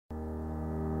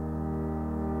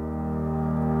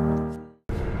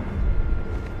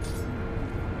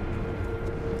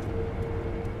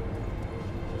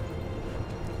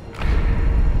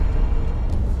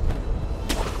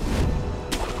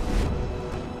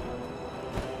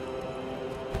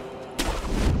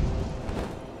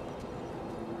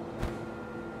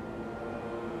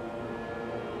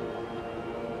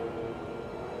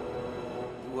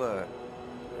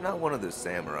one of the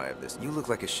samurai of this. You look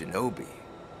like a shinobi.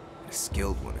 A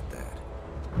skilled one at that.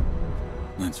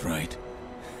 That's right.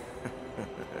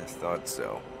 I thought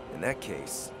so. In that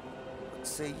case, let's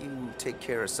say you take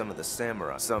care of some of the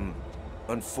samurai. Some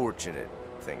unfortunate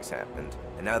things happened,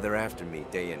 and now they're after me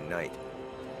day and night.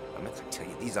 I meant to tell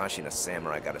you, these Ashina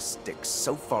samurai got a stick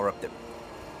so far up that...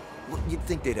 Well, you'd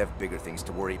think they'd have bigger things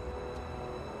to worry.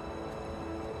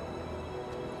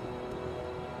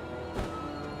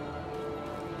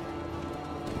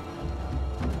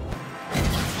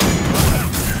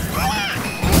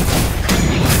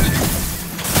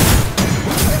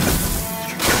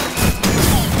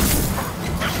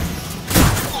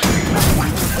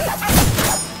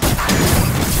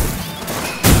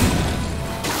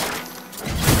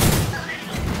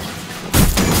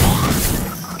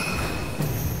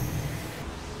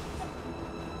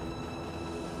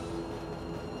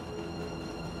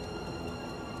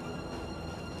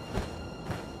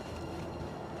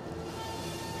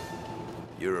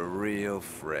 You're a real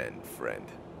friend.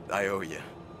 I owe you.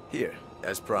 Here,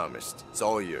 as promised, it's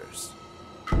all yours.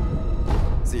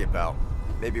 See you, pal.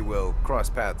 Maybe we'll cross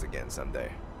paths again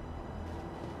someday.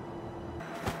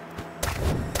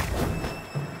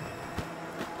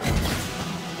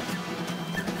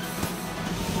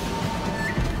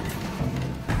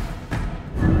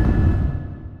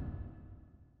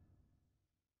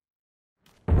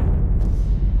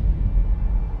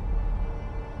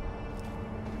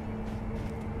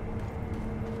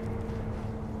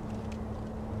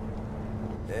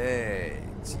 Hey,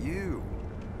 it's you.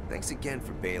 Thanks again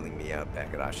for bailing me out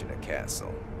back at Ashina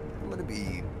Castle. I'm gonna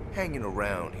be hanging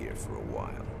around here for a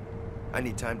while. I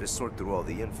need time to sort through all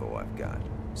the info I've got.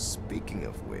 Speaking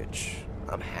of which,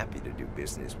 I'm happy to do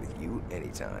business with you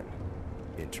anytime.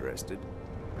 Interested?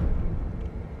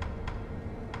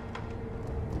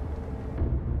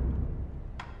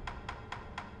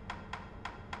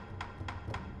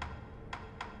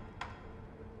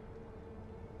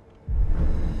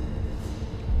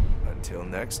 Until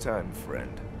next time,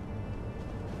 friend.